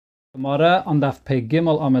Gemara on Daf Pei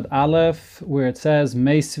Gimel Amud Aleph, where it says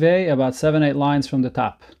Meisvei, about 7-8 lines from the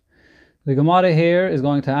top. The Gemara here is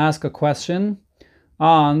going to ask a question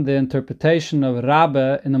on the interpretation of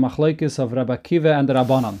Rabbe in the Machlokes of Rabbi Akiva and the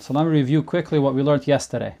Rabbanan. So let me review quickly what we learned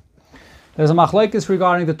yesterday. There's a Machlokes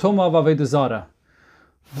regarding the Tumah of Avodah Zarah.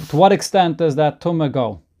 To what extent does that Tumah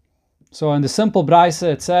go? So in the simple Braisa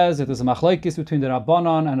it says it is a Machlokes between the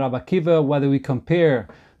Rabbanan and Rabbi Akiva whether we compare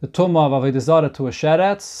the Tumah of Avodah Zarah to a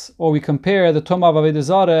Sheretz, or we compare the Tumah of Avodah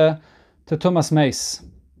Zarah to Tumas Meis.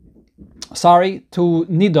 To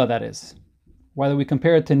Nida, that is. Whether we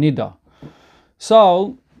compare it to Nida.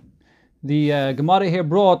 So, the Gemara here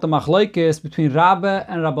brought the Machlokes between Rabbe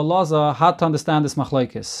and Rabbi Laza, how to understand this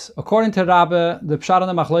Machlokes. According to Rabbe, the Pshat on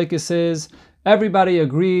the Machlokes is, everybody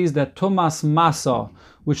agrees that Tumas Masa,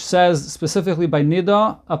 which says specifically by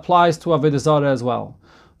Nida, applies to Avodah Zarah as well.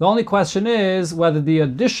 The only question is whether the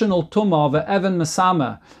additional tumah of an even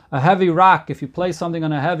mesama, a heavy rock, if you place something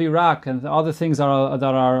on a heavy rock and the other things that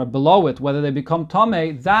are below it, whether they become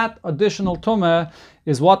tameh, that additional tumah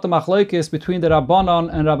is what the machlokes between the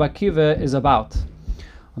Rabbanan and Rabbi Akiva is about.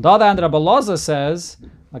 On the other hand, Rabbi Laza says,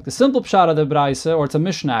 like the simple pshat of the Braisa, or it's a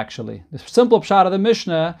Mishnah actually, the simple pshat of the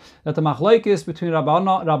Mishnah, that the machlokes between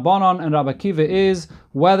Rabbanan and Rabbi Akiva is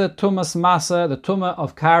whether tumas masa, the tumah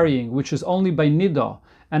of carrying, which is only by nida,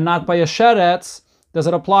 and not by a sheretz, does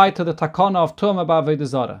it apply to the takana of tumah b'avodah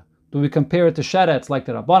zarah? Do we compare it to sheretz like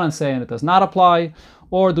the Rabbanan say and it does not apply,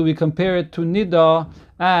 or do we compare it to nida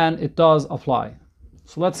and it does apply?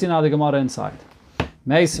 So let's see now the Gemara inside.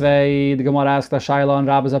 Meisvei, the Gemara asks the Shaila on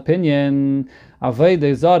Rabbi's opinion.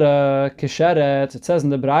 Avodah zarah kisheretz. It says in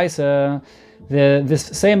the Braisa, this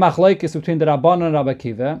same machlokes between the Rabbanan and Rabbi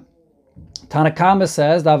Akiva. Tanakama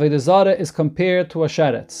says that Avodah zarah is compared to a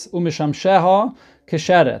sheretz. Umisham sheha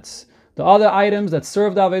kisheretz. The other items that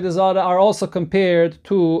serve the Avodah Zarah are also compared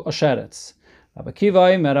to a sheretz. Rabbi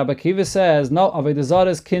Akiva says, no, Avodah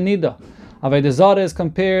Zarah is kinida. Avodah Zarah is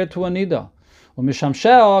compared to a nida. Umisham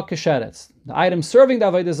sheha kisheretz. The item serving the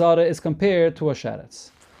Avodah Zarah is compared to a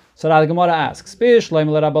sheretz. So now the Gemara asks, according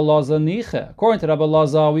to Rabbi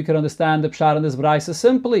Laza, we could understand the pshat in this Braisa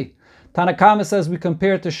simply. Tanakama says we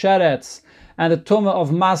compare to sheretz, and the tumah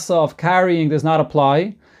of masa, of carrying, does not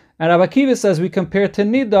apply. And Rabbi Akiva says we compare to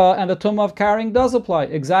nida, and the tumah of carrying does apply.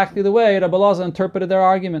 Exactly the way Rabbi Laza interpreted their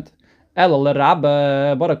argument.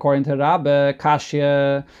 But according to Rabbi,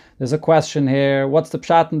 Kashya, there's a question here. What's the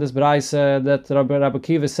pshat in this Braisa that Rabbi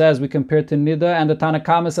Akiva says we compare to nida, and the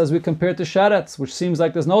Tanakama says we compare to sheretz, which seems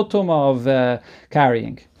like there's no tumah of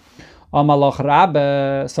carrying. Amalach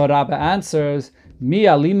Rabbi, so Rabbi answers, Mi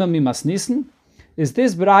alima mi masnisen? Is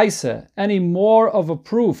this Braisa any more of a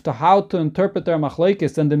proof to how to interpret their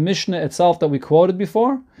machlokes than the Mishnah itself that we quoted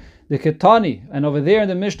before? The Ketani, and over there in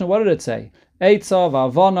the Mishnah, what did it say? Eitzav,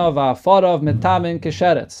 Avanav, Afarav, Metamin,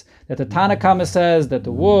 Kesheretz. That the Tanakama says that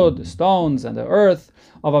the wood, the stones, and the earth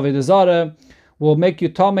of Avodah Zarah will make you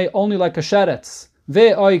tamei only like a sheretz.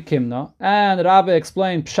 Ve'oi kimna. And Rabbi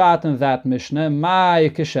explained pshat in that Mishnah, Mai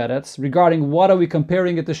Kesheretz, regarding what are we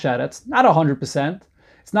comparing it to sheretz? Not 100%.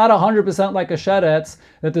 It's not 100% like a sheretz,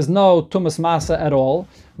 that there's no tumas masa at all.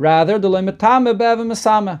 Rather, the lemetame be'evim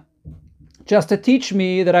mesame. Just to teach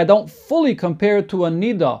me that I don't fully compare it to a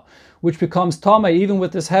nida, which becomes tamei even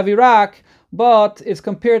with this heavy rock, but it's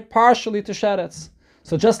compared partially to sheretz.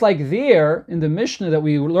 So just like there, in the Mishnah that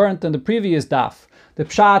we learned in the previous daf, the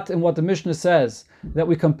pshat in what the Mishnah says, that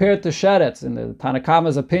we compare it to sheretz, in the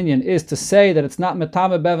Tanakama's opinion, is to say that it's not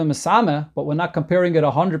metame bevim mesame, but we're not comparing it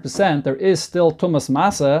 100%, there is still tumas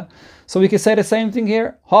masa. So we can say the same thing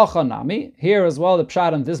here. Hachanami, here as well, the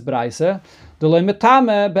pshat in this braisa, the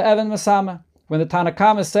metame be'evin mesame. When the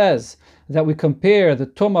Tanakama says that we compare the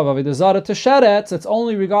tumah of Avodah Zarah to sheretz, it's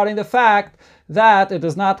only regarding the fact that it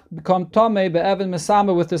does not become tamei be'evin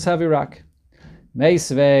mesame with this heavy rock.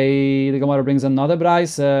 Meisvei, the Gemara brings another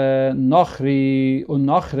braisa, nochri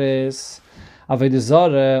unochris, Avodah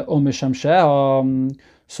Zarah umisham sheha.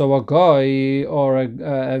 So a guy or a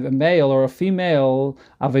male or a female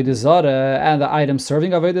Avodah Zarah, and the item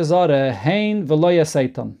serving Avodah Zarah, hein v'lo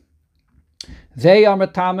yaseitan. They are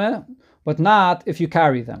metame, but not if you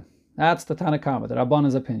carry them. That's the Tanakama, the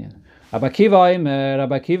Rabbanan's opinion. Rabbi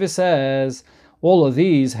Akiva says all of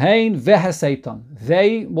these, hein v'haseitan,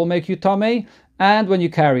 they will make you tamei, and when you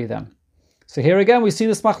carry them. So here again we see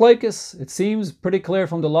this machlokes. It seems pretty clear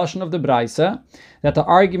from the lashon of the Braisa that the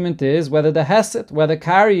argument is whether the hesed, whether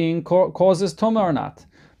carrying causes tumah or not.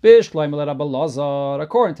 According to Rabbi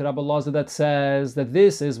Lazar, that says that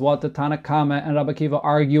this is what the Tana Kama and Rabbi Akiva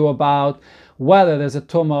argue about, whether there's a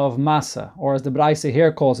tumah of masa, or as the Braisa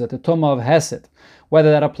here calls it, a tumah of hesed, whether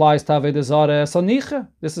that applies to Avodah Zarah. So niche,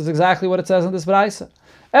 this is exactly what it says in this Braisa.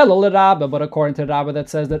 But according to Rabbi that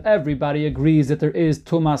says that everybody agrees that there is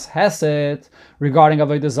tumas hesed regarding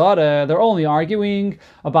Avodah Zarah, they're only arguing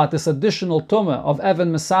about this additional tumah of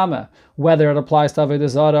Evan Mesama, whether it applies to Avodah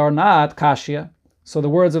Zarah or not, kashya. So the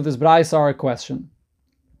words of this Braisa are a question.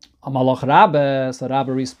 Amalach Rabbe, so Rabbe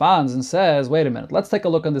responds and says, wait a minute, let's take a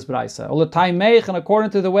look on this Braisa. And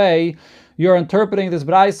according to the way you're interpreting this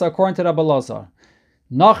Braisa, according to Rabbi Lazar,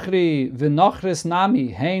 Nachri v'nachris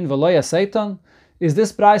nami hein v'loya seitan. Is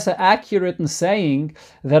this Braisa accurate in saying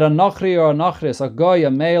that a Nachri or a Nachris, a goy,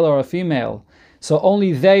 a male or a female, so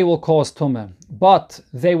only they will cause tumah, but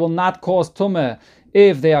they will not cause tumah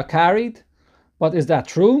if they are carried? But is that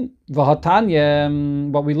true? V'hatanya,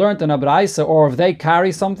 what we learned in a Braisa, or if they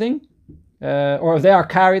carry something, or if they are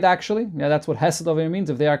carried actually, yeah, that's what Hesed over here means,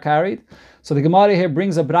 if they are carried. So the Gemara here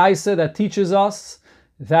brings a Braisa that teaches us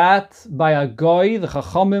that by a goy, the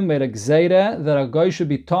Chachamim made a gzeira that a goy should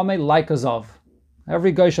be tomei like a zav.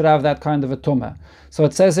 Every guy should have that kind of a tumah. So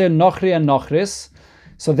it says here Nochri and Nochris.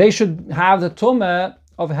 So they should have the tumah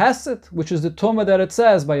of Hesed, which is the tumah that it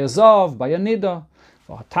says by a Zav, by a Nida.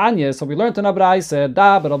 Tanya, so we learned in Abraisa,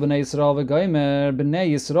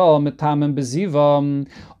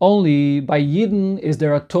 only by Yidden is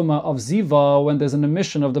there a tumah of Ziva when there's an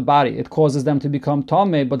emission of the body. It causes them to become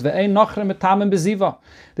Tomei, but ve'ein Nochri mitamen beziva.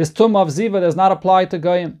 This tumah of Ziva does not apply to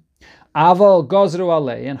Goyim. Aval gozru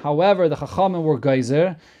alei, and however the Chachamim were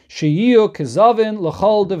geyser, sheyiu kezavin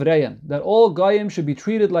l'chol devrein, that all goyim should be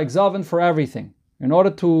treated like zavin for everything. In order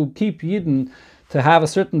to keep Yidden to have a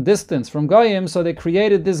certain distance from goyim, so they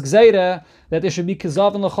created this gzeira that they should be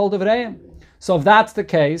kezavin l'chol devrein. So if that's the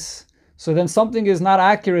case, so then something is not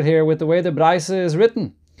accurate here with the way the Braisa is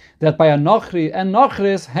written, that by a nochri and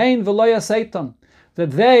nochris hein v'loya seitan,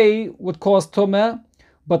 that they would cause tumah,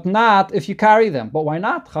 but not if you carry them. But why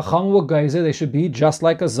not? Chacham were geyser, they should be just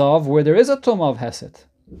like a zav where there is a tumah of hesed.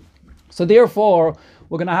 So therefore,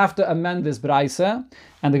 we're going to have to amend this Braisa,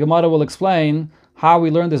 and the Gemara will explain how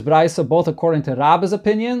we learn this Braisa, both according to Rabbe's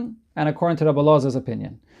opinion and according to Rabbi Lozer's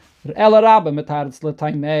opinion. Rabbe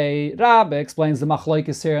explains the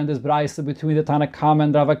machlokes here in this Braisa between the Tana Kama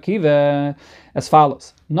and Rav Akiva as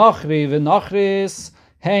follows: Nochri v'nochris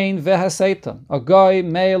hein v'heseitan. A guy,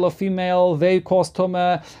 male or female, they cause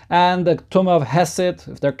tumah, and the tumah of hesed,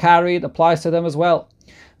 if they're carried, applies to them as well.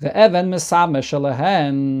 The even mesame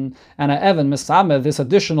shalehen, and a even mesame, this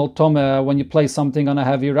additional tumah when you place something on a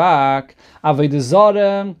heavy rock. Avodah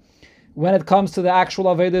Zarah, when it comes to the actual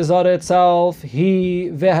Avodah Zarah itself, he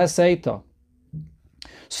v'heseita.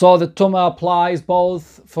 So the tumah applies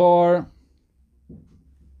both for.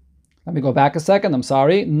 Let me go back a second, I'm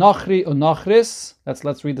sorry. Nochri u'nochris.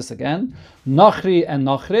 Let's read this again. Nochri and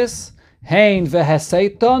nochris. Hein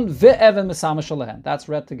v'heseiton v'even mesama shalehen. That's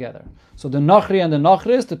read together. So the nochri and the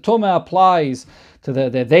nochris, the tumah applies to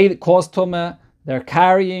they cause tumah, they're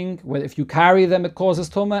carrying. If you carry them, it causes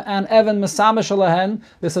tumah. And even mesama shalehen,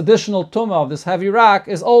 this additional tumah of this heavy rock,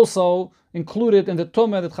 is also included in the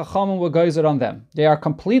tumah that Chachamim were geyser on them. They are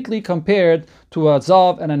completely compared to a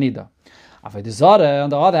zav and a nida. Avodah Zarah, on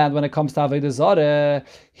the other hand, when it comes to Avodah Zarah,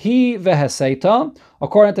 he v'heseita,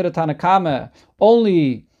 according to the Tana Kama,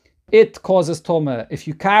 only it causes tumah. If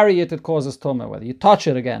you carry it, it causes tumah. Whether you touch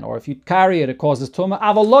it again, or if you carry it, it causes tumah.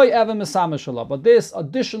 Avaloi even mesama shallah. But this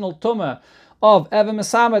additional tumah of even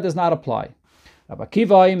mesama does not apply. Rabbi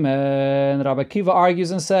Akiva argues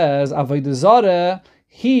and says, Avodah Zarah,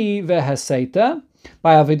 he v'heseita.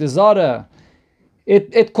 By Avodah Zarah,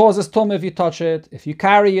 it causes tumah if you touch it. If you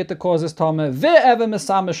carry it, it causes tumah. Ve'even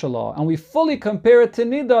mesama shallah. And we fully compare it to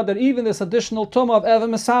nida, that even this additional tumah of even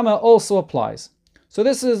mesama also applies. So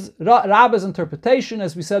this is Rabbe's interpretation,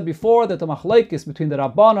 as we said before, that the machlokes between the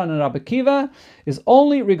Rabbanan and Rabbi Akiva is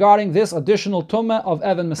only regarding this additional tumah of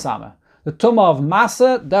even mesama. The tumah of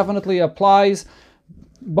masa definitely applies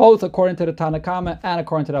both according to the Tana Kama and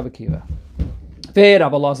according to Rabbi Akiva.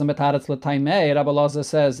 Rabbi Lazar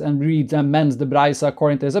says and reads and amends the Braisa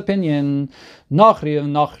according to his opinion. Nochri of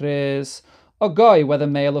nochris, a guy, whether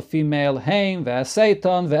male or female, hein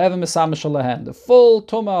ve'aseitan ve'even mesama shalahen. The full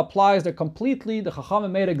tumah applies. They're completely, the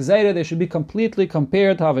Chachamim made a gzeira, they should be completely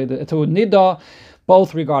compared to nida,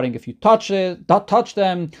 both regarding if you touch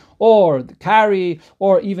them, or carry,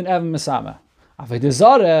 or even even mesama. Avodah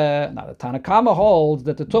Zarah, now the Tana Kama holds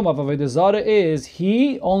that the tumah of Avodah Zarah is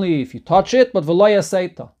he only if you touch it, but v'lo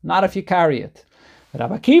yaseita, not if you carry it.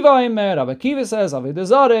 Rabbi Kiva says, Avodah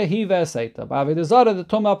Zarah, Hive Seita. By Avodah Zarah, the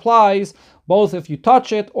Tumah applies both if you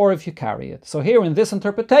touch it or if you carry it. So here in this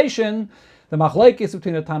interpretation, the machlekes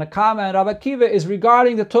between the Tanna Kama and Rabbi Kiva is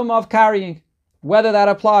regarding the Tumah of carrying, whether that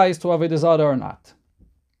applies to Avodah Zarah or not.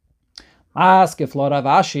 Ask if Rav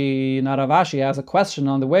Ashi, now Rav Ashi has a question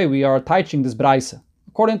on the way we are teaching this Braise.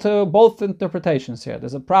 According to both interpretations here,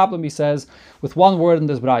 there's a problem, he says, with one word in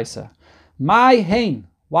this Braise. My hein.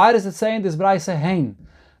 Why does it say in this Braise hein?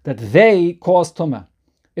 That they cause Tumah.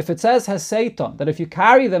 If it says Haseiton, that if you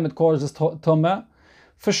carry them it causes Tumah,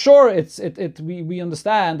 for sure we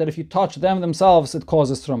understand that if you touch them themselves it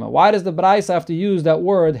causes Tumah. Why does the Braise have to use that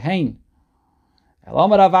word hein?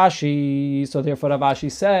 Rav Ashi, so therefore Rav Ashi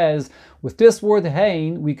says, with this word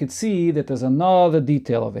hein, we could see that there's another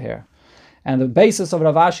detail over here. And the basis of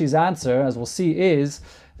Rav Ashi's answer, as we'll see, is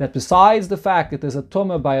that besides the fact that there's a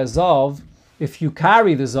tumah by a zav, if you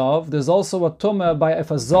carry the zav, there's also a tumah by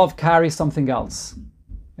if a zav carries something else.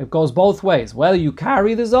 It goes both ways. Whether you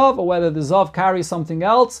carry the zav or whether the zav carries something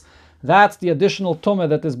else, that's the additional tumah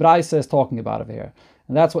that this Braise is talking about over here.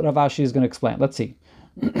 And that's what Rav Ashi is going to explain. Let's see.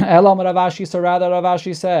 Elam Rav Ashi, so rather Rav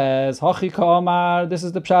Ashi says, Hachi Kamar, this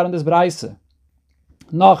is the pshat in this Braise.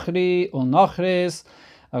 Nachri ul nachris,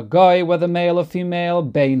 a guy, whether male or female,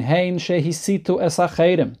 bein hein shehisitu es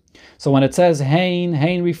acherim. So when it says hein,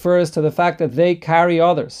 hein refers to the fact that they carry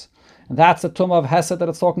others. And that's the tumah of Hesed that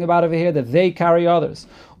it's talking about over here, that they carry others.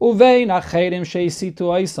 Uvein acherim shehisitu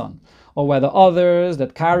aisan, or whether others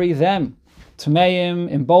that carry them. Tmeim,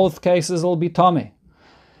 in both cases, will be tameh.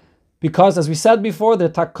 Because, as we said before, the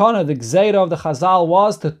takana, the gzeira of the Chazal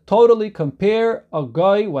was to totally compare a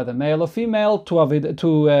guy, whether male or female, to a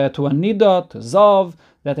nida, to zav,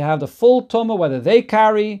 that they have the full tumah, whether they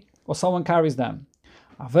carry or someone carries them.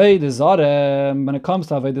 Avodah Zarah, when it comes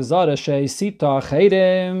to Avodah Zarah, she'isita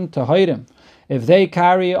acherim tahirim. If they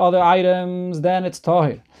carry other items, then it's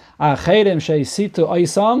tahir. Acherim she'isitu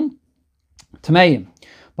aisam tmeim.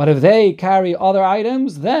 But if they carry other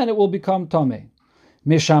items, then it will become tameh.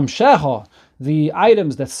 Misham shecha, the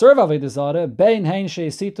items that serve Avodah Zarah, bein hein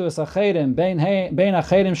sheisitu es acherim, bein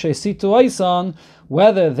acherim sheisitu aisan,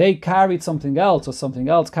 whether they carried something else or something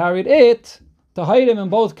else carried it, tahirim, in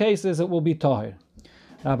both cases it will be tahir.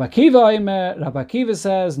 Rabbi Kiva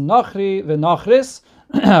says, nachri v'nachris,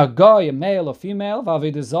 a guy, a male or female,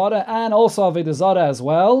 Avodah Zarah, and also Avodah Zarah as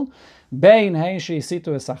well, bein hein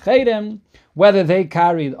sheisitu es acherim, whether they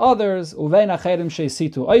carried others, uvein acherim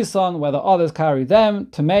sheisitu aisan, whether others carried them,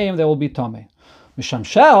 tameim, they will be tameh. Misham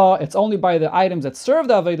sheha, it's only by the items that serve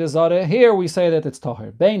the Avodah Zarah. Here we say that it's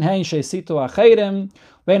tahir. Bein hein sheisitu acherim,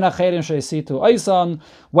 bein acherim sheisitu aisan,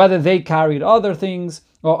 whether they carried other things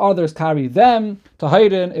or others carried them,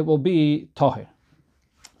 tahirin, it will be tahir.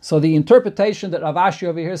 So the interpretation that Rav Ashi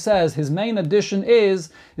over here says, his main addition is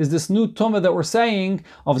this new tumah that we're saying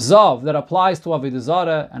of zav that applies to Avodah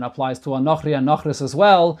Zarah and applies to Anachri and Nachris as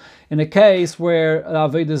well, in a case where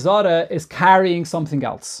Avodah Zarah is carrying something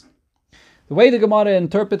else. The way the Gemara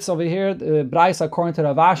interprets over here, the Braise according to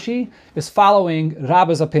Rav Ashi, is following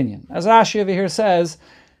Rabba's opinion. As Rashi over here says,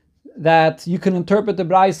 that you can interpret the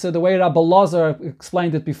Braise the way Rabbi Lazar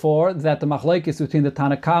explained it before, that the machlekes between the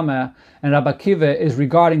Tanna Kama and Rabbi Kiva is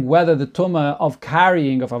regarding whether the tumah of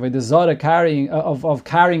carrying, of Avodah Zarah carrying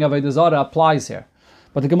Avodah Zarah applies here.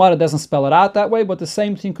 But the Gemara doesn't spell it out that way, but the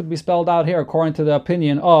same thing could be spelled out here according to the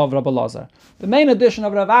opinion of Rabbi Lazar. The main addition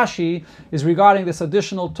of Rav Ashi is regarding this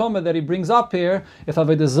additional tumah that he brings up here, if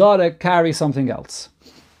Avodah Zarah carries something else.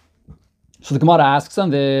 So the Gemara asks on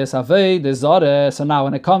this, Avodah Zarah, so now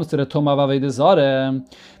when it comes to the tumah of Avodah Zarah,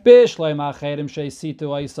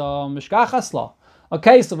 a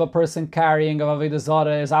case of a person carrying of Avodah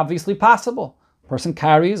Zarah is obviously possible. A person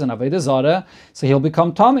carries an Avodah Zarah, so he'll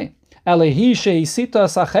become tameh. But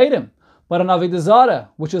an Avodah Zarah,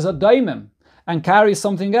 which is a daimim, and carries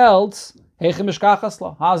something else, how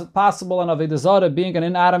is it possible an Avodah Zarah, being an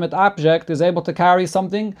inanimate object, is able to carry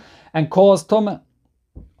something and cause tumah?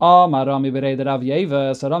 So Rami Bereder Rav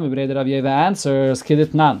Yeva answers,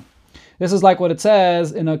 Kiditnan. This is like what it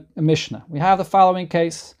says in a Mishnah. We have the following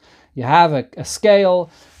case. You have a scale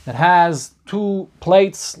that has two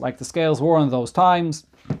plates, like the scales were in those times.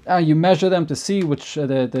 You measure them to see which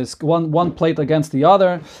there's one plate against the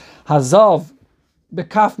other. Hazav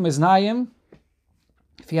bekaf miznayim.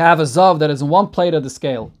 If you have a zav that is in one plate of the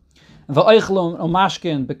scale, va'eichlum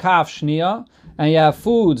umashkin bekaf shnia, and you have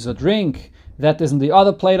foods, a drink that is in the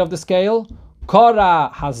other plate of the scale,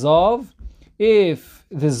 kora hazav. If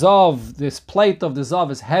the zav, this plate of the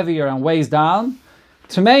zav is heavier and weighs down,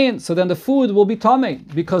 Tamein, so then the food will be tamei,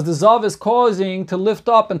 because the zav is causing to lift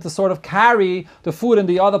up and to sort of carry the food in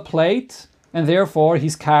the other plate, and therefore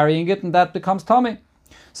he's carrying it, and that becomes tummy.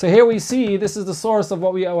 So here we see, this is the source of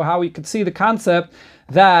how we could see the concept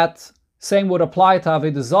that same would apply to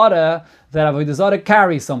Avodah Zarah, that Avodah Zarah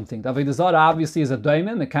carries something. The Avodah Zarah obviously is a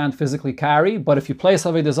daimon, it can't physically carry, but if you place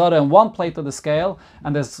Avodah Zarah in one plate of the scale,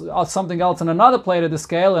 and there's something else in another plate of the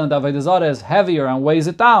scale, and the Avodah Zarah is heavier and weighs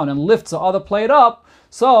it down and lifts the other plate up,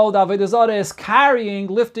 so the Avodah Zarah is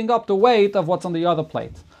lifting up the weight of what's on the other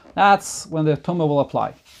plate. That's when the Tumah will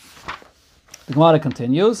apply. The Gemara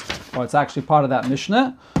continues, or it's actually part of that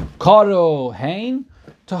Mishnah, Karo Hain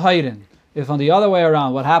to Hayrin. If on the other way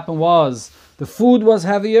around, what happened was the food was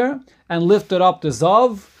heavier and lifted up the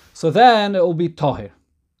zav, so then it will be tohir.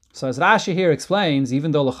 So as Rashi here explains,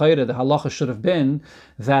 even though l'chayre, the halacha should have been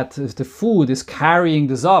that if the food is carrying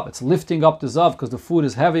the zav, it's lifting up the zav because the food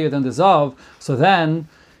is heavier than the zav, so then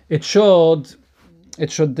it should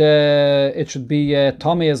be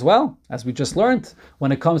tummy as well, as we just learned.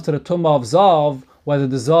 When it comes to the tumah of zav, whether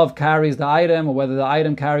the zav carries the item or whether the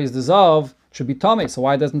item carries the zav, should be tummy. So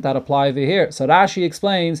why doesn't that apply over here? So Rashi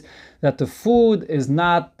explains that the food is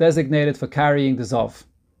not designated for carrying the zav.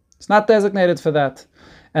 It's not designated for that.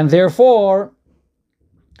 And therefore,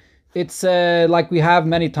 it's like we have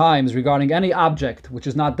many times regarding any object which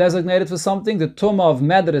is not designated for something, the tumah of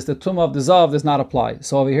medris, the tumah of the zav does not apply.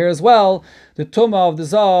 So over here as well, the tumah of the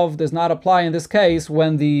zav does not apply in this case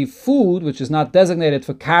when the food, which is not designated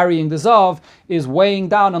for carrying the zav, is weighing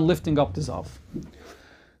down and lifting up the zav.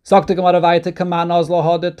 According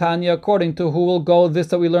to who will go this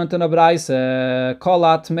that we learned in a Braise,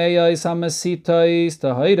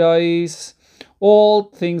 all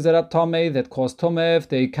things that are tamei, that cause tamei, if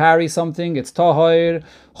they carry something, it's tahir.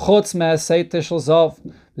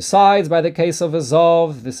 Besides, by the case of a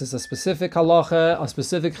zav, this is a specific halacha, a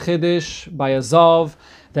specific chiddush by a zav,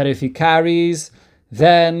 that if he carries,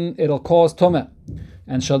 then it'll cause tamei.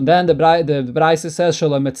 And then the Braise says,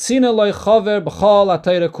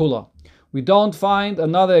 we don't find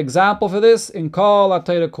another example for this in Kol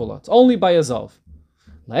HaTeira Kula. It's only by a zav.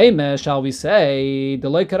 Leime, shall we say, the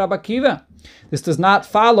Leika Rabbi Akiva. This does not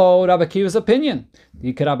follow Rabbi Akiva's opinion.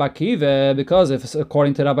 Because if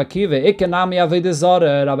according to Rabbi Akiva, Ikenami Avodah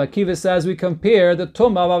Zarah, Rabbi Akiva says we compare the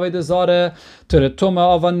Tumah of Avodah Zarah to the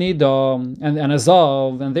Tumah of a Nida and a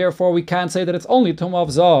Zav, and therefore we can't say that it's only Tumah of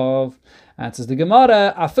Zav. Answers the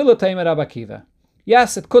Gemara, Afilu Teimer Rabbi Akiva.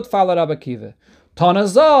 Yes, it could follow Rabbi Akiva. Tana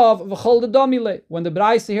Zav v'chol dedomile. When the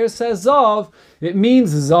Braise here says Zav, it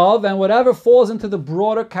means Zav, and whatever falls into the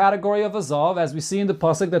broader category of a Zav, as we see in the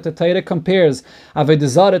pasuk that the Torah compares Avodah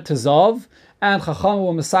Zarah to Zav, and Chacham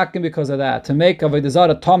were misakim because of that, to make Avodah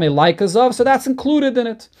Zarah Tomei like a Zav, so that's included in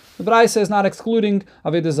it. The Braise is not excluding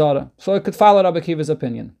Avodah Zarah, so it could follow Rabbi Akiva's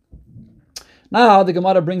opinion. Now the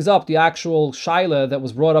Gemara brings up the actual shaila that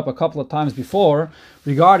was brought up a couple of times before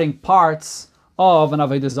regarding parts of an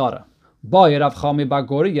Avodah Zarah. Boy, Rav Chami bar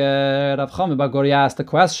Goria asked the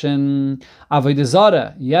question: Avodah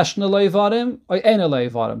Zarah, yeshna leivarim or ena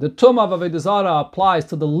leivarim? The tumah of Avodah Zarah applies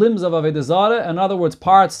to the limbs of Avodah Zarah, in other words,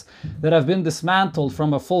 parts that have been dismantled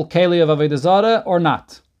from a full keli of Avodah Zarah, or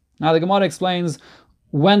not. Now the Gemara explains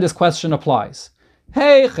when this question applies.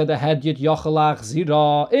 Hey, in a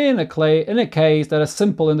case that a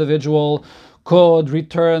simple individual could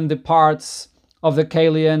return the parts of the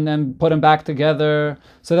kalian and put them back together,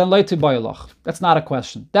 so then leiti bayalach. That's not a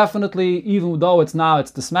question. Definitely, even though it's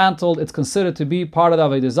dismantled, it's considered to be part of the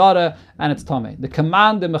Avodah Zarah and it's tamei. The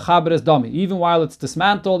command, the mechaber is dami. Even while it's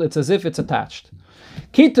dismantled, it's as if it's attached.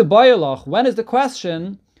 Kita bayalach. When is the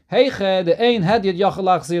question? If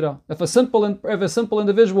a simple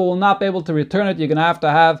individual will not be able to return it, you're going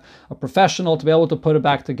to have a professional to be able to put it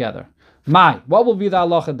back together. What will be the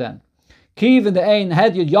halacha then?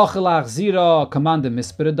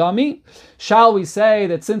 Shall we say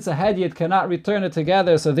that since a hedyot cannot return it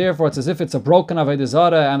together, so therefore it's as if it's a broken Avodah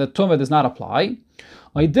Zarah and the tumah does not apply?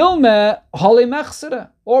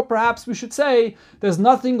 Or perhaps we should say there's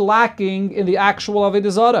nothing lacking in the actual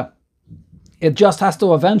Avodah Zarah. It just has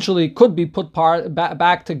to eventually could be put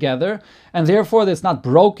back together, and therefore it's not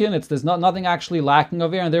broken. There's nothing actually lacking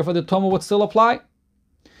over here, and therefore the tumah would still apply.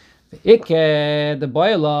 There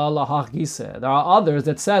are others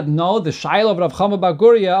that said no. The shaila of Rav Chama bar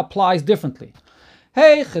Goria applies differently.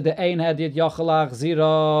 In a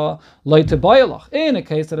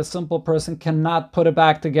case that a simple person cannot put it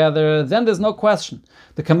back together, then there's no question.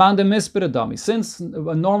 The command of misperidami, since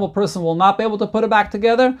a normal person will not be able to put it back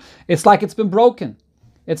together, it's like it's been broken.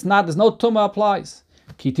 There's no tumah applies.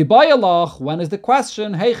 When is the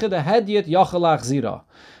question?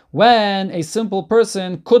 when a simple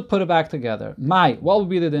person could put it back together. What would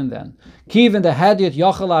be the din then? Kivin the Hadiyat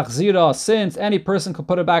Yochelach Zira, since any person could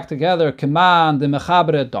put it back together, Keman the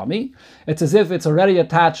Mechabre Domi, it's as if it's already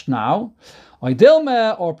attached now.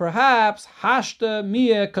 Or perhaps Hashta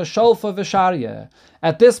Mia Kasholfa Visharya.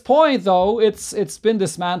 At this point, though, it's been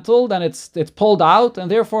dismantled and it's pulled out,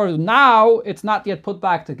 and therefore now it's not yet put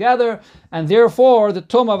back together, and therefore the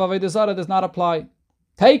Tumah of Avodah Zarah does not apply.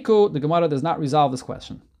 Teiku, the Gemara does not resolve this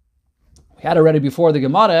question. We had already before the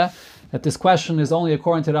Gemara that this question is only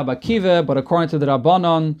according to Rabbi Akiva, but according to the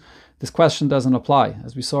Rabbanon, this question doesn't apply,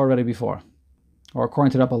 as we saw already before. Or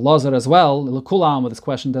according to Rabbi Lazar as well, the Kulam, this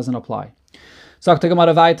question doesn't apply. Sagt the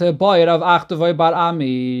Gemara weiter, boy, Rav Achtavoi bar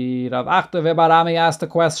Ami. Rav Achtavoi bar Ami asked the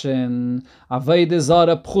question, Avodah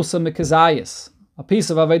Zarah pchusa mekazayis. A piece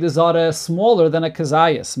of Avodah Zarah smaller than a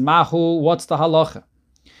kazayis. Mahu, what's the halacha?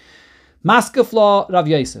 Maskefla Rav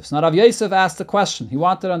Yosef. Now Rav Yosef asked the question. He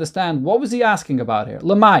wanted to understand, what was he asking about here?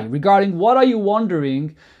 Lamai, regarding what are you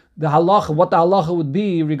wondering, the halacha, what the halacha would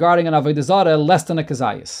be regarding an Avodah Zarah less than a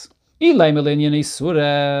kazayis? If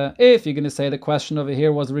you're going to say the question over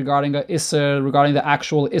here was regarding a Isser, regarding the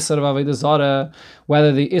actual Isser of Avodah Zarah,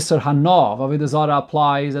 whether the Isser Hana of Avodah Zarah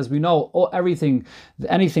applies, as we know, anything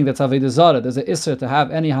that's Avodah Zarah, there's an Isser to have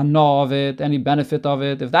any Hana of it, any benefit of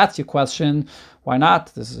it. If that's your question, why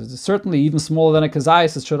not? This is certainly even smaller than a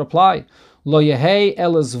Kazayis, it should apply. Lo yehei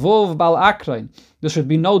el zvuv bal akrain. There should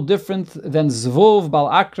be no different than zvuv bal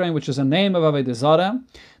akrain, which is a name of Avodah Zarah.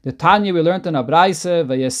 The Tanya we learned in Abraise,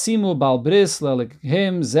 vayasimu bal bris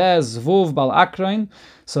lelikhim zeh zvuv bal akrain.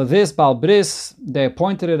 So this bal bris, they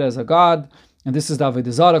appointed it as a god, and this is the Avodah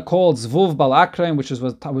Zarah called zvuv bal akrain, which was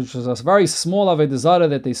a very small Avodah Zarah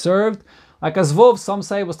that they served. Like a zvuv, some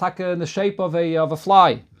say was in the shape of a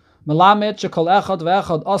fly. Melamed shekol echad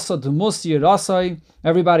ve'echad asad mus yirasai.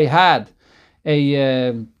 Everybody had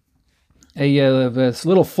a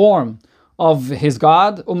little form of his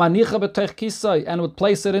god, and would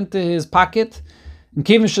place it into his pocket. And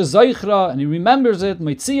he remembers it. He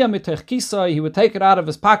would take it out of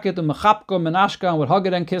his pocket and would hug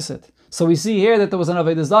it and kiss it. So we see here that there was an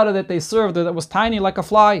Avodah Zarah that they served that was tiny like a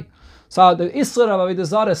fly. So the Isra of Avodah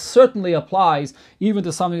Zarah certainly applies even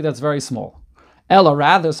to something that's very small. Ella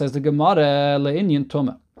rather, says the Gemara, le'inyan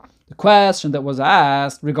tumah. The question that was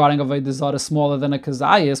asked regarding Avodah Zarah smaller than a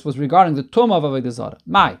kazayis was regarding the tumah of Avodah Zarah.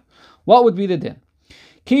 What would be the din?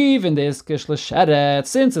 Kiv in this kishlesheret,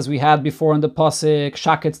 since as we had before in the pasuk,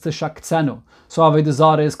 shaketz to shaktzenu. So Avodah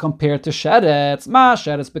Zarah is compared to sheretz,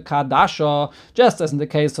 sheretz bekadasha, just as in the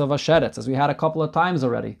case of a sheretz, as we had a couple of times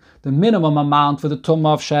already. The minimum amount for the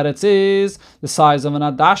tumah of sheretz is the size of an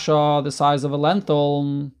adasha, the size of a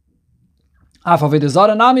lentil. Avodah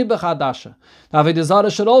Zarah nami bechadasha. Avodah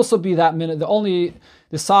Zarah should also be the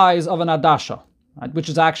size of an adasha, right, which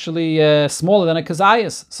is actually smaller than a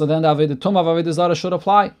kazayas. So then the tumah of Avodah Zarah should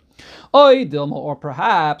apply. Oy dilma, or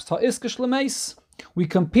perhaps ha'iskish lemeis. We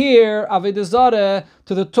compare Avodah Zarah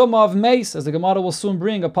to the tumah of meis, as the Gemara will soon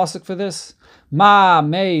bring a pasuk for this. Ma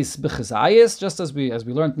meis bechazayis, just as we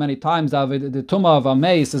learned many times, the tumah of a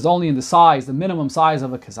meis is only in the minimum size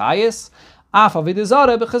of a kazayis. Af Avodah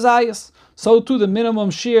Zarah bechazayis. So too the minimum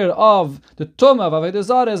shear of the tumah of Avodah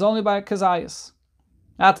Zarah is only by a kazayis.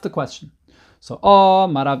 That's the question. So,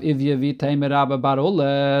 Marav Ivya Vitei Rabba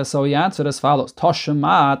Barule. So he answered as follows: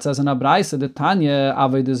 Toshemat says in Abraisa the Tanya,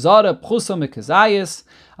 Avodah Zarah pchusa mekazayis,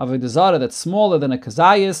 Avodah Zarah that's smaller than a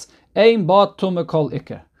kazayis, ein ba tumah kol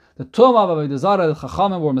iker. The tumah of Avodah Zarah the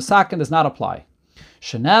Chachamim were masakin does not apply.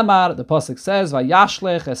 Shenemar, the pasuk says,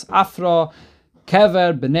 Vayashlech es afra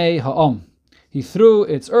kever b'nei ha'om. He threw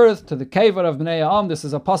its earth to the kever of b'nei ha'om. This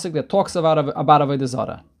is a pasuk that talks about Avodah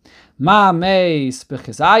Zarah. Ma meis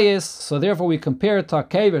b'chizayis. So therefore we compare it to a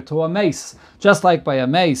kever, to a mace. Just like by a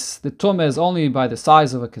mace, the tumah is only by the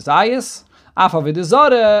size of a kizayis. Af Avodah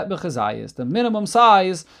Zarah b'chizayis. The minimum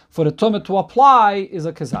size for the tumah to apply is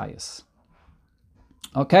a kizayis.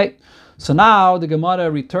 Okay, so now the Gemara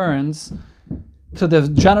returns to the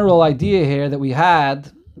general idea here that we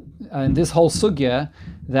had in this whole sugya,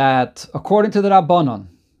 that according to the Rabbanon,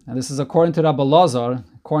 and this is according to Rabbi Lazar,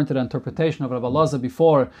 according to the interpretation of Rabbi Lazar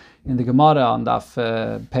before in the Gemara on Daf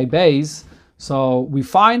Pei Beis, so we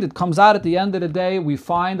find it comes out at the end of the day, we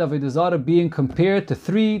find Avodah Zarah being compared to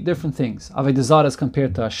three different things. Avodah Zarah is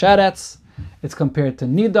compared to a sheretz, it's compared to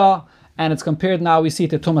nida, and it's compared now we see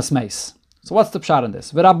to tumas meis. So what's the pshat in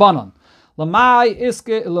this? V'Rabbanon. Lamai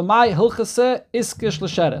hilchase iskish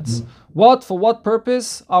l'sheretz. For what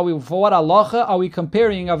purpose for what halacha are we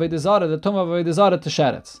comparing Avodah Zarah, the tumah of Avodah Zarah, to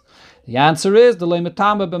sheretz? The answer is the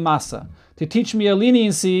leimetama b'masa, to teach me a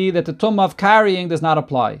leniency that the tumah of carrying does not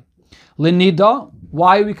apply. Linida.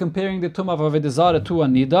 Why are we comparing the tumah of Avodah Zarah to a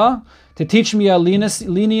nida? To teach me a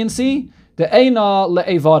leniency. The eina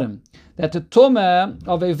le'evarim. That the tumah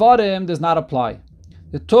of evarim does not apply.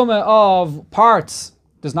 The tumah of parts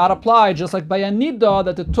does not apply, just like by a nida,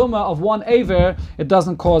 that the tumah of one aver, it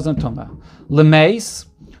doesn't cause a tumah. Lemeis.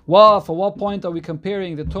 Well, for what point are we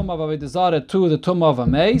comparing the tumah of Avodah Zarah to the tumah of a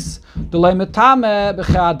mace?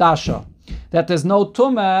 That there's no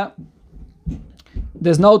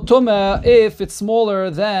tumah if it's smaller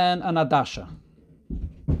than an adasha.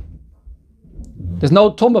 There's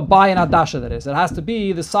no tumah by an adasha, that is. It has to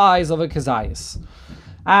be the size of a kezayis.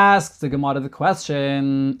 Asks the Gemara the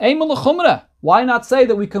question, why not say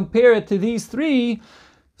that we compare it to these three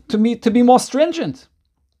to be more stringent?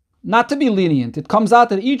 Not to be lenient. It comes out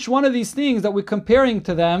that each one of these things that we're comparing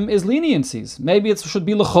to them is leniencies. Maybe it should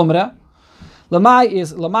be l'chumra. Lamai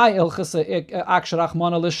is lamai ilchasa aksharach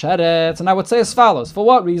mana l'sheretz. And I would say as follows: for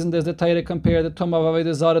what reason does the Torah compare the tumah of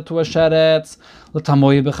Avodah Zarah to a sheretz?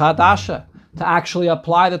 L'tamoy b'chad asha, to actually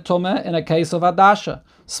apply the tumah in a case of adasha,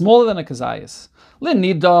 smaller than a kazayis.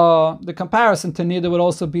 L'nida, the comparison to nida would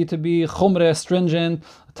also be to be chumra, stringent.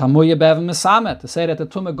 Tamuya be'evim mesamet, to say that the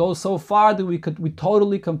tumah goes so far that we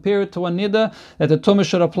totally compare it to a nida, that the tumah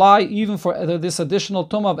should apply even for this additional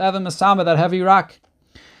tumah of evim mesamet, that heavy rock.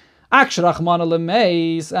 Aksharach mana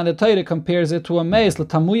lemeis, and the Torah compares it to a mace,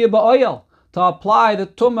 l'tamuya ba'oil, to apply the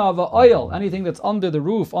tumah of a oil, anything that's under the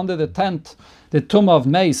roof, under the tent, the tumah of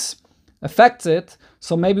mace affects it.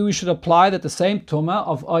 So maybe we should apply that the same tumah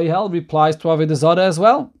of oil applies to Avodah Zarah as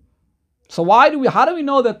well. So how do we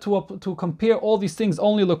know that to compare all these things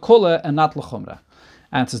only l'kula and not l'chumra?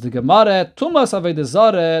 Answers the Gemara, tumas Avodah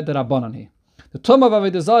Zarah d'Rabbanan. The tumah of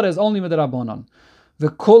Avodah Zarah is only d'Rabbanan. The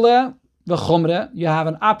kula, the chumra, you have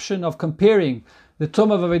an option of comparing the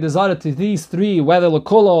tumah of Avodah Zarah to these three, whether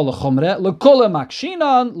l'kula or l'chumra. L'kula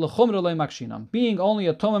makshinan, l'chumra lo makshinan. Being only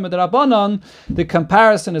a tumah d'Rabbanan, the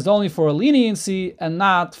comparison is only for a leniency and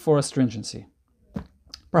not for a stringency.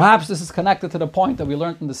 Perhaps this is connected to the point that we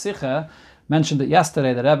learned in the Sikha, mentioned it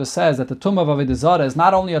yesterday, that Rebbe says that the tumah of Avodah Zarah is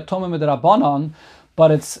not only a tumah midrabanan,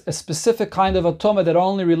 but it's a specific kind of a tumah that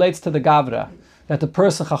only relates to the gavra, that the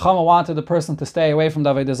person, Chachama wanted the person to stay away from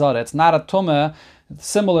the Avodah Zarah. It's not a tumah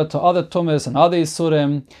similar to other tumahs and other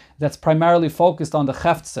isurim that's primarily focused on the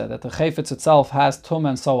cheftze, that the chayfetz itself has tumah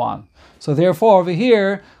and so on. So therefore, over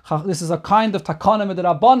here, this is a kind of takana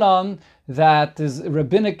midrabanan that is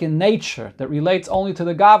rabbinic in nature, that relates only to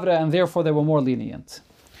the gavra, and therefore they were more lenient.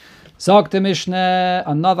 Zog the Mishnah,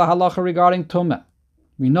 another halacha regarding tumah.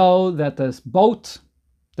 We know that this boat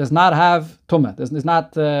does not have tumah, does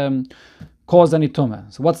not cause any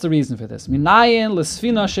tumah. So what's the reason for this? Minayin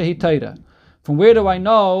l'sfina shehitayra. From where do I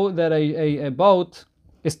know that a boat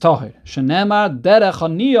is tahir? Shenemar derech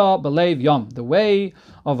haniya b'leiv yam. The way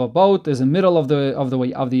of a boat is in the middle of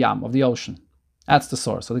the yam, of the ocean. That's the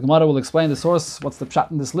source. So the Gemara will explain the source. What's the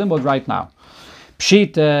pshat in this limud right now?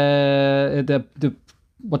 Pshit,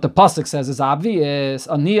 what the pasuk says is obvious.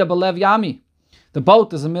 Aniya b'lev yami. The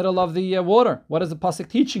boat is in the middle of the water. What is the pasuk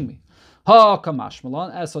teaching me? Ha kamash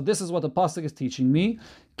malon. So this is what the pasuk is teaching me.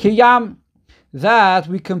 Kiyam, that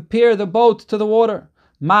we compare the boat to the water.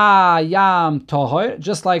 Ma yam tahir,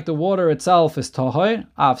 just like the water itself is tahir.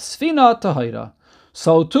 Av sfina tahira.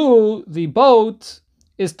 So too the boat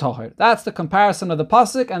is tahir. That's the comparison of the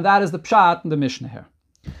pasuk, and that is the pshat in the Mishnah here.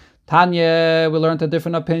 Tanya, we learned a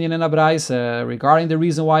different opinion in Abraisa regarding the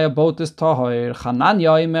reason why a boat is tahir.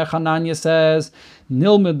 Chananya says,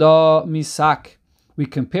 Nilmeda misak. We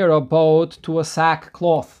compare a boat to a sack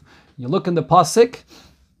cloth. You look in the pasuk,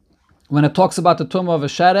 when it talks about the tumah of a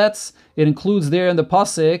sheretz, it includes there in the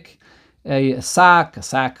pasuk a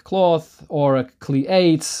sack cloth, or a kli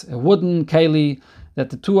eitz, a wooden keli, that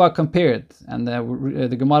the two are compared. And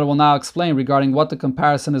the Gemara will now explain regarding what the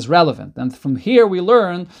comparison is relevant. And from here we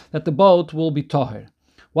learn that the boat will be tahir.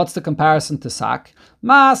 What's the comparison to sack?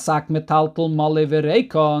 Ma sack metaltal male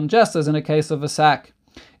vereikon, just as in a case of a sack.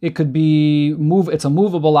 It could be it's a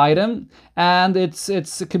movable item, and it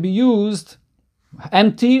could be used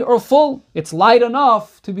empty or full. It's light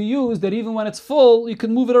enough to be used that even when it's full, you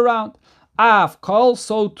can move it around. Af kol,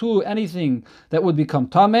 so too anything that would become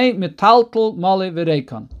tamei metaltal male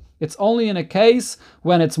vereikon. It's only in a case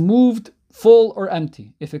when it's moved full or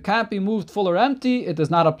empty. If it can't be moved full or empty, it does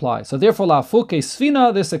not apply. So therefore, la fuke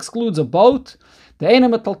sfina, this excludes a boat. The ena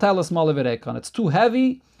metaltalis male vereikon. It's too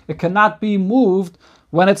heavy. It cannot be moved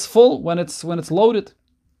when it's full, when it's loaded.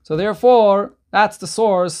 So therefore, that's the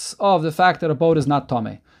source of the fact that a boat is not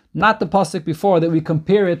tamei. not the pasuk before that we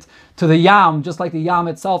compare it to the yam, just like the yam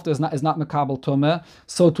itself is not mekabel tumah,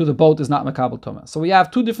 so too the boat is not mekabel tumah. So we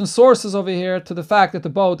have two different sources over here to the fact that the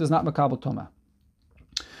boat is not mekabel tumah.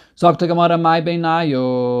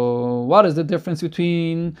 What is the difference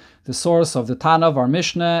between the source of the Tana of our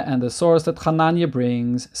Mishnah and the source that Hananya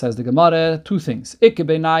brings? Says the Gemara, two things.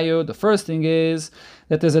 The first thing is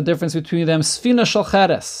that there's a difference between them. Sfina shel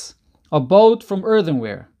cheres, a boat from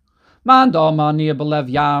earthenware.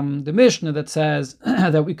 The Mishnah that says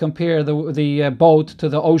that we compare the boat to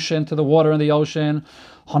the ocean, to the water in the ocean.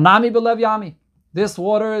 Hanami belev yami. This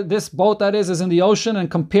boat that is in the ocean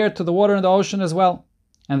and compared to the water in the ocean as well.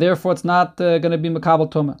 And therefore it's not going to be Mekabel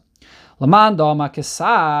Tumah. Laman dama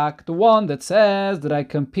kesak, the one that says that I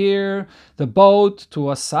compare the boat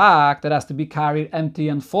to a sack that has to be carried empty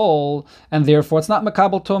and full, and therefore it's not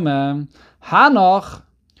Mekabel Tumah. Hanoch,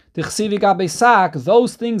 tichsivi gabe sack,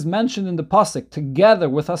 those things mentioned in the pasuk together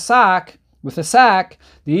with a sack, the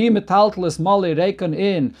metaltalus mali reikon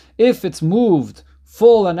in, if it's moved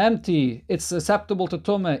full and empty, it's susceptible to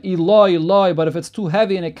tumah. Eloi, but if it's too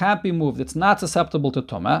heavy and it can't be moved, it's not susceptible to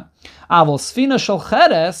tumah. Aval sfina shel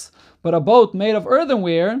cheres, but a boat made of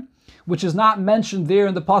earthenware, which is not mentioned there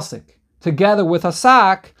in the pasuk, together with a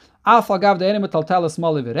sack, even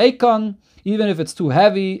if it's too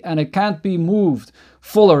heavy and it can't be moved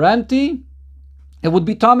full or empty, it would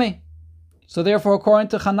be tummy. So therefore, according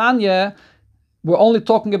to Hananya, we're only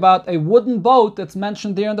talking about a wooden boat that's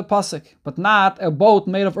mentioned there in the pasuk, but not a boat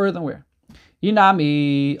made of earthenware.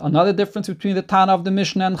 Inami, another difference between the Tana of the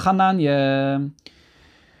Mishnah and Hananya.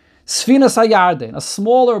 Sfinas hayarden, a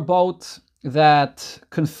smaller boat that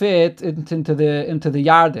can fit into the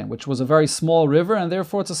Yarden, which was a very small river, and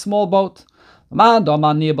therefore it's a small boat. According to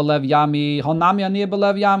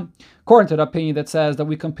the opinion that says that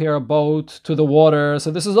we compare a boat to the water, so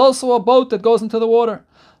this is also a boat that goes into the water.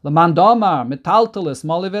 According to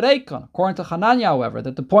Hananya, however,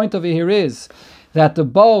 that the point of it here is that the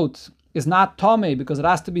boat is not tomei because it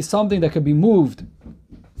has to be something that can be moved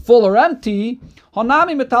full or empty.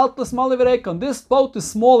 This boat is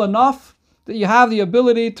small enough that you have the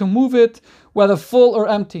ability to move it whether full or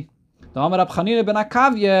empty. The Amar Chanina ben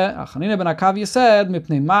Akavya said,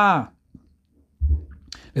 Mipnei ma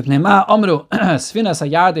amru sfinas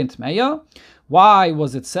hayarden tmeya. Why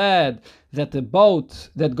was it said that the boat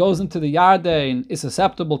that goes into the Yarden is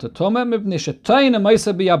susceptible to tumah?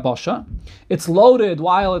 It's loaded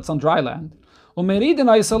while it's on dry land. And that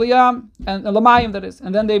is,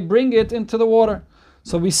 and then they bring it into the water.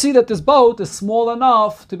 So we see that this boat is small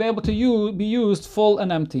enough to be able to be used full and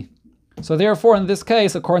empty. So therefore, in this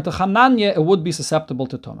case, according to Hananya, it would be susceptible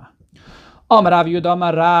to tumah. Rav Yudah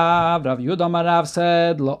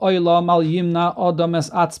said,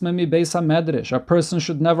 a person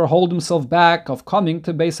should never hold himself back of coming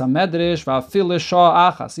to Beis HaMedrash,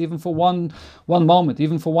 even for one moment,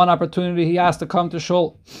 even for one opportunity, he has to come to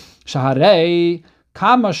Shul. Shaharei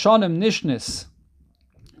kama shonim nishnis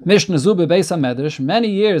Mishnah Zube Beis HaMedrash. Many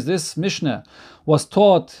years this Mishnah was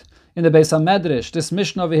taught in the Beis HaMedrash. This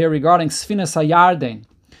Mishnah over here regarding Sfinas HaYarden,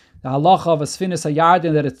 the halacha of a Sfinas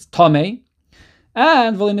HaYarden, that it's tomei.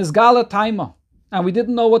 And v'linizgala taima, and we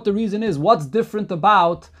didn't know what the reason is. What's different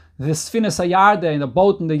about this Sfinas HaYarden, the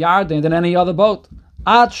boat in the Yarden, than any other boat?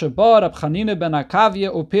 Ad shebar Rab Chanina ben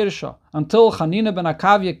Akavya upirsha, until Chanina ben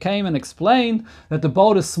Akavya came and explained that the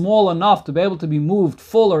boat is small enough to be able to be moved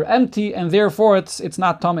full or empty, and therefore it's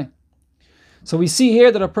not tummy. So we see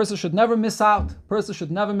here that a person should never miss out. A person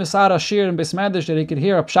should never miss out a shir in Beis Medrash that he could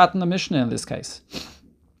hear a pshat in the Mishnah in this case.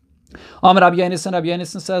 Rabbi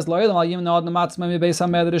Yonason says,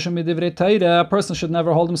 a person should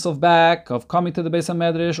never hold himself back of coming to the Beis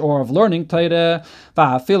HaMedrash or of learning Torah,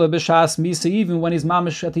 even when he's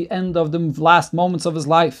mamish at the end of the last moments of his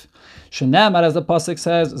life. As the pasuk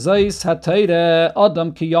says,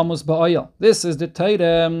 this is the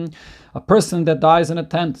Torah, a person that dies in a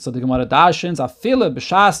tent. So the Gemara dashins, afile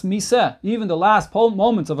b'shas misa, even the last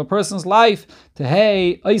moments of a person's life,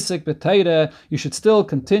 tehei oisek b'Torah, you should still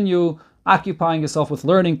continue occupying yourself with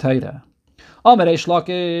learning Torah. Reish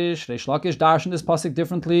Lakish darshan this pasuk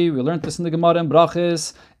differently. We learned this in the Gemara in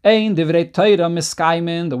Brachis. Ein divrei Torah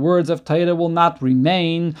miskaimin, the words of Torah will not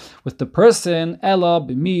remain with the person, ela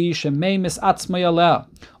b'mi shemei misatzmei aleh,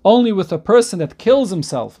 only with a person that kills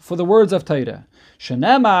himself for the words of Torah.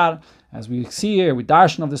 Shenemar, as we see here, we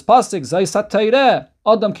darshan of this pasuk, Zaysat Torah,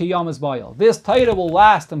 Adam ki yamas bayal. This Torah will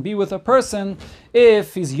last and be with a person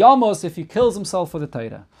if he's yamos, if he kills himself for the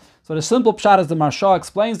Torah. So the simple pshat, as the Marsha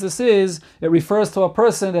explains this, is it refers to a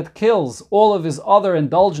person that kills all of his other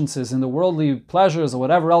indulgences in the worldly pleasures or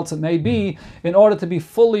whatever else it may be in order to be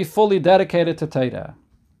fully dedicated to Torah.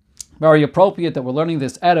 Very appropriate that we're learning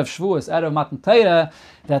this Erev Shavuos, Erev Matan Torah,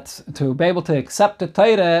 that to be able to accept the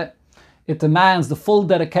Torah, it demands the full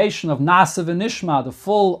dedication of Nasiv and Nishma, the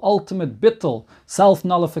full ultimate bittul,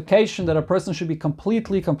 self-nullification, that a person should be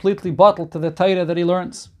completely bottled to the Torah that he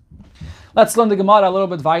learns. Let's learn the Gemara a little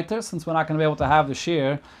bit weiter, since we're not going to be able to have the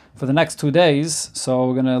shir for the next 2 days. So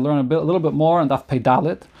we're going to learn a little bit more on Daf Pei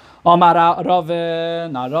Dalet. Omar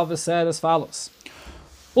Rave said as follows.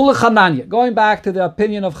 Going back to the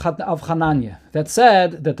opinion of Hananya, that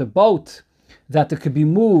said that the boat, that it could be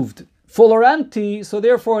moved full or empty, so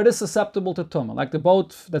therefore it is susceptible to tumah, like the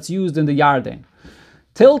boat that's used in the Yarden.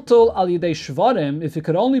 Tiltul al yidei shvarim, if it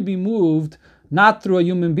could only be moved not through a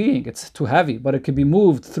human being, it's too heavy, but it could be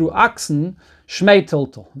moved through oxen, shmei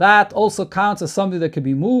tiltul. That also counts as something that could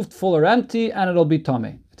be moved full or empty, and it'll be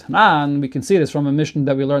tumah. Tanan, we can see this from a Mishnah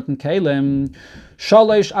that we learned in Kalim.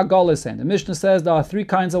 Shalosh agolisen. The Mishnah says there are 3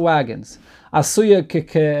 kinds of wagons. Asuya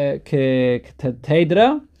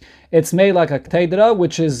ketedra. It's made like a ketedra,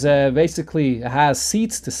 which is basically has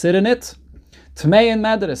seats to sit in it. Tmei and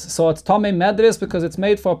medris. So it's tamei medris because it's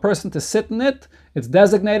made for a person to sit in it. It's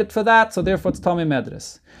designated for that, so therefore it's tamei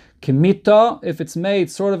medris. Kimita, if it's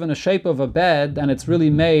made sort of in the shape of a bed and it's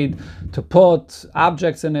really made to put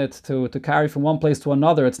objects in it to carry from one place to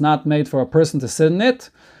another, it's not made for a person to sit in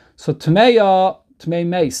it. So tmei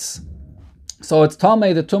mace. So it's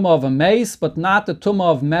tamei, the tumah of a mace, but not the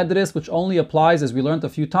tumah of medris, which only applies, as we learned a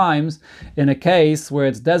few times, in a case where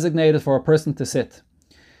it's designated for a person to sit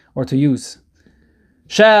or to use.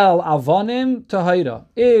 Shel avonim tahira.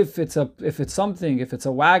 If it's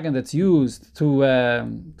a wagon that's used to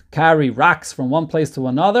carry rocks from one place to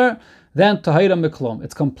another, then tahira miklum.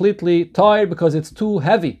 It's completely tired because it's too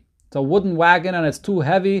heavy. It's a wooden wagon and it's too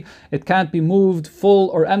heavy. It can't be moved full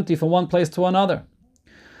or empty from one place to another.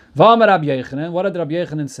 V'amar Rabbi Yochanan. What did Rabbi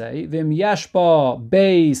Yochanan say? V'im yashba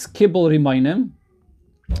beis kibul rimainim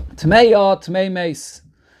tmeya tmei meis.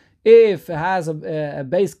 If it has a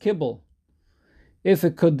beis kibul, if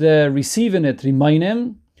it could receive in it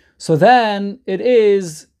rimainim, so then it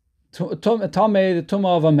is tamei, the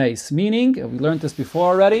tumah of a mace. Meaning, we learned this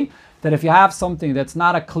before already, that if you have something that's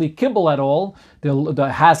not a kli kibble at all,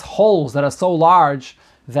 that has holes that are so large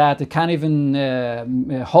that it can't even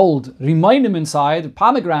hold rimainim inside,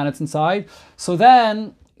 pomegranates inside, so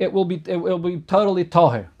then it will be totally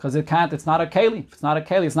toher, because it's not a keli. If it's not a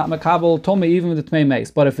keli, it's not makabel tumah even with the tmei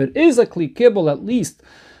mace. But if it is a kli kibble, at least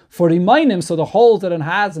for rimainim, so the holes that it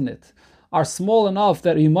has in it are small enough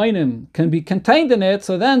that rimainim can be contained in it,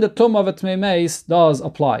 so then the tumah of a tmei mace does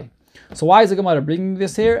apply. So why is the Gemara bringing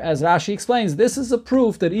this here? As Rashi explains, this is a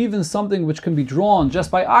proof that even something which can be drawn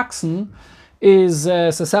just by oxen is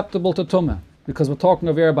susceptible to tumah, because we're talking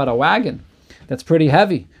over here about a wagon that's pretty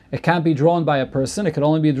heavy. It can't be drawn by a person. It can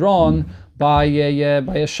only be drawn by a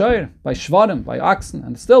shoyer, by shvarim, by oxen,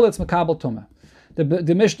 and still it's makabel tumah.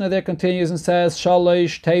 The Mishnah there continues and says,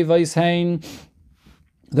 Shalosh tevais hein.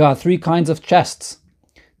 There are 3 kinds of chests.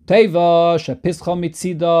 Teva shepischa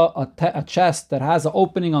mitzida, a chest that has an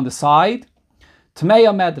opening on the side.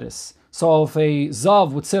 Tmeya medris. So if a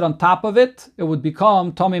zav would sit on top of it, it would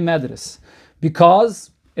become tamei medris,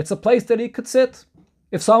 because it's a place that he could sit.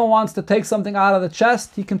 If someone wants to take something out of the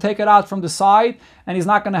chest, he can take it out from the side, and he's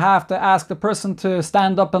not going to have to ask the person to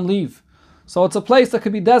stand up and leave. So it's a place that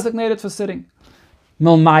could be designated for sitting.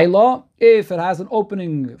 Milmaila, if it has an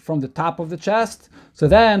opening from the top of the chest, so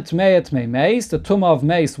then tmei mace, the tumah of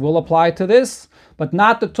mace will apply to this, but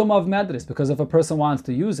not the tumah of medris, because if a person wants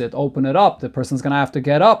to use it, open it up, the person's going to have to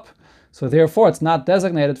get up. So therefore, it's not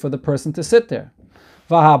designated for the person to sit there.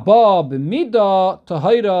 V'haba b'mida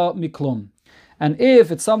tahira miklum. And if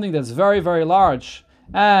it's something that's very, very large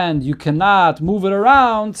and you cannot move it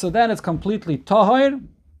around, so then it's completely tahir,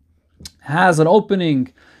 has an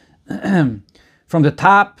opening from the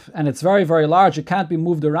top, and it's very, very large. It can't be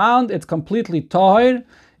moved around. It's completely tahir.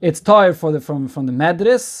 It's tahir from the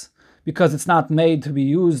medris, because it's not made to be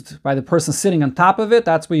used by the person sitting on top of it.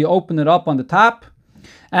 That's where you open it up on the top.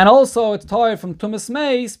 And also it's tahir from tumas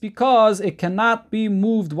mace, because it cannot be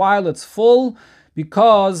moved while it's full,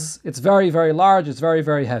 because it's very, very large. It's very,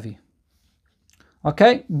 very heavy.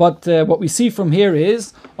 Okay, but what we see from here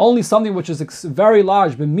is only something which is very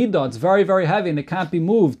large, b'midah, it's very, very heavy, and it can't be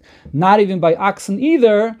moved, not even by oxen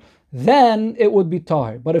either, then it would be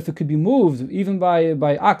tahir. But if it could be moved, even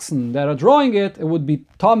by oxen that are drawing it, it would be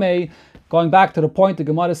tamei. Going back to the point the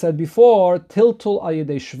Gemara said before, tiltul al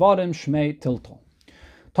yedei shvarim shmei tiltul.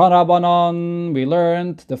 Tan Rabbanan, we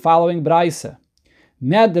learned the following braise.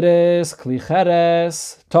 Medres kli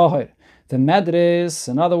cheres tahir. The medris,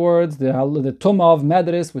 in other words, the tumah of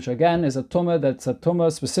medris, which again is a tumah that's a tumah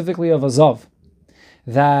specifically of a zav.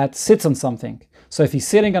 that sits on something. So if he's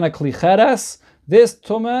sitting on a kli cheres, this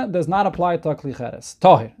tumah does not apply to a kli cheres.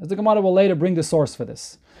 Tahir. As the Gemara will later bring the source for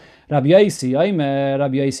this. Rabbi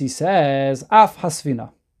Yosi says, Af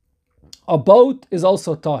hasfina. A boat is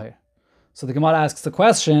also tahir. So the Gemara asks the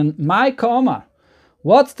question, Mai ka'omar.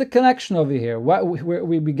 What's the connection over here?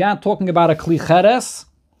 We began talking about a kli cheres,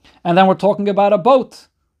 and then we're talking about a boat.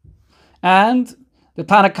 And the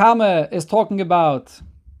Tanakama is talking about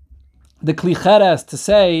the kli cheres to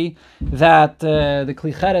say that the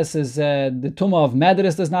kli cheres is the tumah of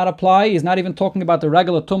medris does not apply. He's not even talking about the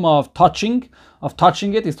regular tumah of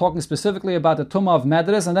touching it. He's talking specifically about the tumah of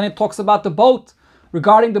medris, and then he talks about the boat.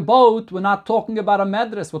 Regarding the boat, we're not talking about a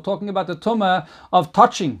medris. We're talking about the tumah of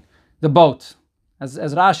touching the boat. As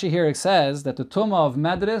Rashi here says, that the tumah of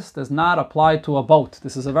medris does not apply to a boat.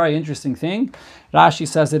 This is a very interesting thing. Rashi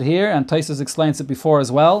says it here, and Tosfos explains it before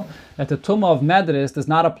as well, that the tumah of medris does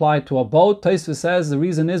not apply to a boat. Tosfos says the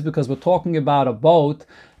reason is because we're talking about a boat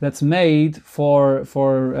that's made for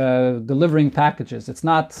delivering packages. It's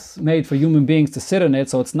not made for human beings to sit in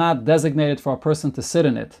it, so it's not designated for a person to sit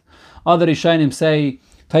in it. Other Rishonim say,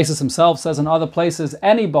 Tosfos himself says in other places,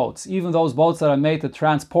 any boats, even those boats that are made to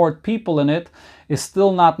transport people in it, is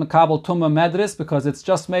still not Makabel Tumah Medris because it's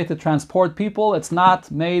just made to transport people. It's not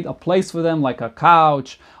made a place for them like a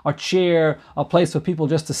couch, a chair, a place for people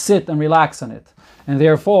just to sit and relax on it. And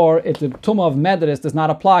therefore, if the Tumah of Medris does not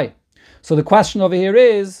apply. So the question over here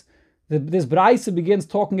is, this Braisa begins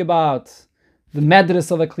talking about the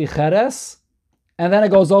Medris of a Kli Cheres, and then it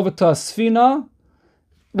goes over to a Sfina,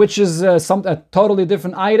 which is a totally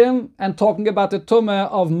different item, and talking about the tumah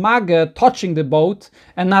of maga touching the boat,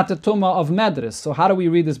 and not the tumah of medris. So how do we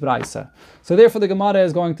read this braisa? So therefore the Gemara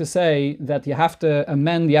is going to say that you have to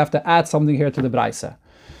amend, you have to add something here to the braisa.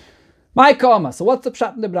 My kama. So what's the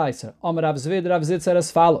pshat in the braisa? Omer Rav Zvid said as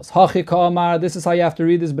follows. Hachi kamar. This is how you have to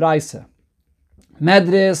read this braisa.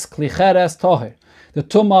 Medris kli cheres toher. The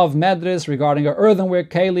tumah of medris regarding an earthenware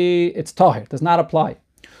keli, it's toher. Does not apply.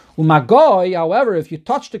 Umagoi, however, if you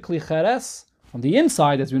touch the kli cheres on the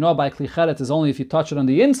inside, as we know by kli cheres is only if you touch it on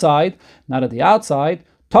the inside, not at the outside,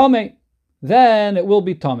 tome, then it will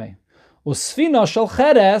be tome. Usfina shel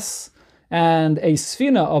cheres, and a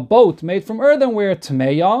sfina, a boat made from earthenware,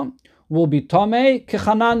 tmeya, will be tome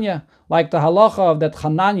kechananya, like the halacha of that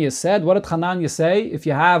Chananya said. What did Chananya say? If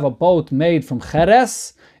you have a boat made from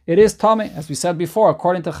cheres, it is tame. As we said before,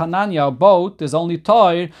 according to Chananya, a boat is only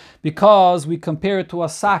toir because we compare it to a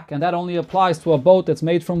sack, and that only applies to a boat that's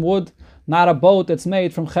made from wood, not a boat that's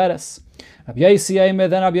made from cheres. Then Rabbi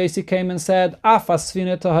Yosi came and said,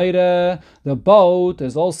 Afasfina tahira, the boat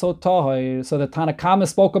is also tahir. So the Tanakama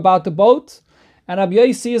spoke about the boat, and Rabbi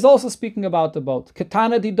Yosi is also speaking about the boat.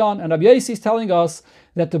 Ketana didon, and Rabbi Yosi is telling us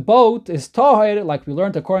that the boat is tahir, like we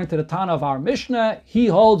learned according to the Tana of our Mishnah. He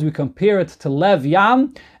holds, we compare it to Lev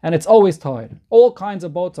Yam, and it's always tahir. All kinds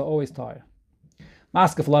of boats are always tahir.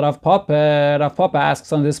 Maskefla Rav Papa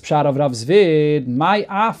asks on this pshat of Rav Zvid, my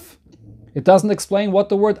af. It doesn't explain what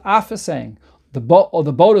the word af is saying. The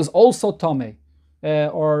boat is also tame.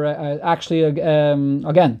 Again,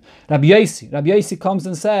 Rabbi Yosi comes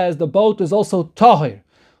and says the boat is also tahir.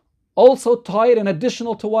 Also tahir in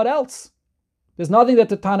additional to what else? There's nothing that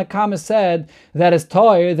the Tanakama said that is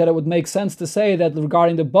tahir that it would make sense to say that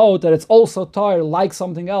regarding the boat that it's also tahir like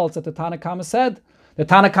something else that the Tanakama said. The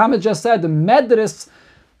Tanakama just said the medris,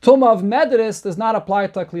 tumah of medris does not apply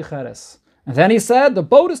to kli cheres. And then he said the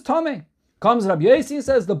boat is tame. Comes Rabbi Yosi and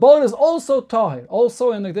says the boat is also tahir,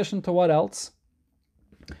 also in addition to what else?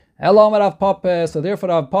 Elam Rav Papa. So therefore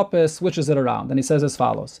Rav Papa switches it around and he says as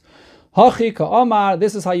follows: Hachi ka'omar.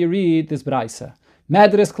 This is how you read this braisa.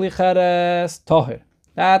 Medris kli cheres tahir.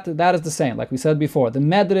 That is the same, like we said before. The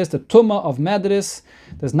medris, the tumah of medris,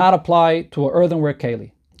 does not apply to an earthenware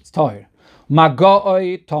keli. It's tahir.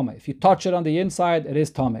 Magoi tome. If you touch it on the inside, it is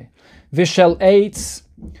tome. Vishel eitz.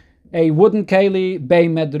 A wooden keli, bei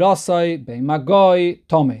medrasai, bei magoi,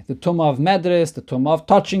 tome. The tumah of medris, the tumah of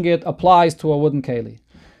touching it, applies to a wooden keli.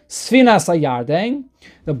 Sfinas a yarden,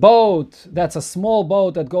 the boat that's a small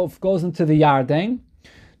boat that goes into the yarden.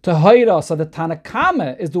 Tahira, so the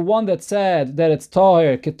Tanakama is the one that said that it's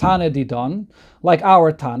tahir ketana didon, like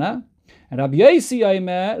our Tana. And Rabbi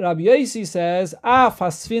Yosi says, Af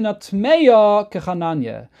hasfina tmeya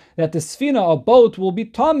kechananya, that the sfina, a boat, will be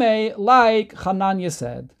tame like Chananya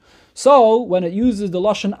said. So when it uses the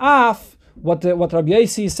lashon af, what Rabbi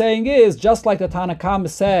Yosi is saying is, just like the Tanakama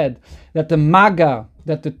said that the maga,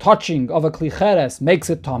 that the touching of a kli cheres makes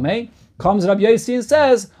it tame, comes Rabbi Yosi and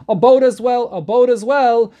says a boat as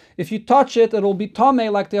well. If you touch it, it will be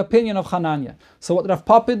tame, like the opinion of Chananya. So what Rav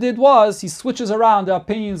Papa did was he switches around the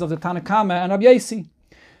opinions of the Tanakama and Rabbi Yosi.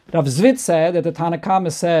 Rav Zvit said that the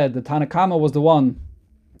Tanakama was the one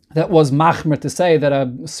that was machmer to say that a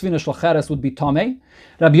Sfina Shel Cheres would be Tomei.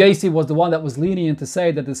 Rabbi Yosi was the one that was lenient to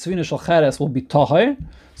say that the Sfina Shel Cheres will be Toher.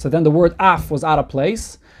 So then the word Af was out of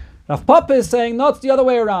place. Rav Papa is saying, no, it's the other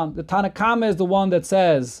way around. The Tanakama is the one that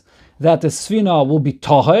says that the Sfina will be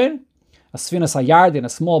Toher. A Sfina Sayardin, a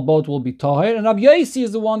small boat, will be Toher. And Rabbi Yosi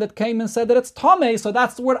is the one that came and said that it's Tomei, so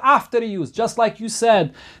that's the word after he used. Just like you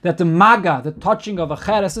said that the Maga, the touching of a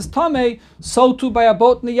Cheres, is Tomei, so too by a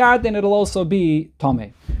boat in the Yardin it'll also be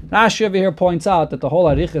Tomei. Rashi over here points out that the whole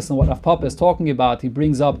Arichis and what Rav Papa is talking about, he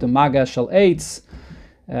brings up the Maga Shel Eitz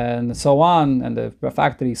and so on, and the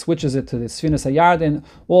fact that he switches it to the Sfina Sayardin,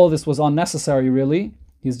 all this was unnecessary really.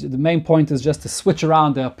 The main point is just to switch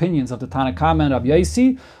around the opinions of the Tanakama and Rabbi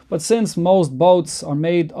Yosi, but since most boats are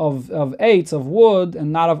made of eitz, of wood,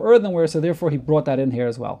 and not of earthenware, so therefore he brought that in here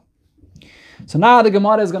as well. So now the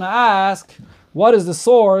Gemara is going to ask, what is the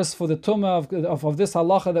source for the tumah of this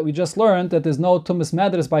halacha that we just learned, that there's no tumas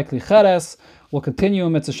medres by kli cheres? We'll continue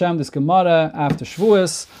in Mitzvah Shem this Gemara after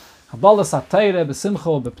Shavuos. Kabbalah Satayre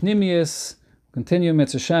b'simcha b'pnimius. Continue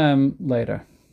Mitzvah Shem later.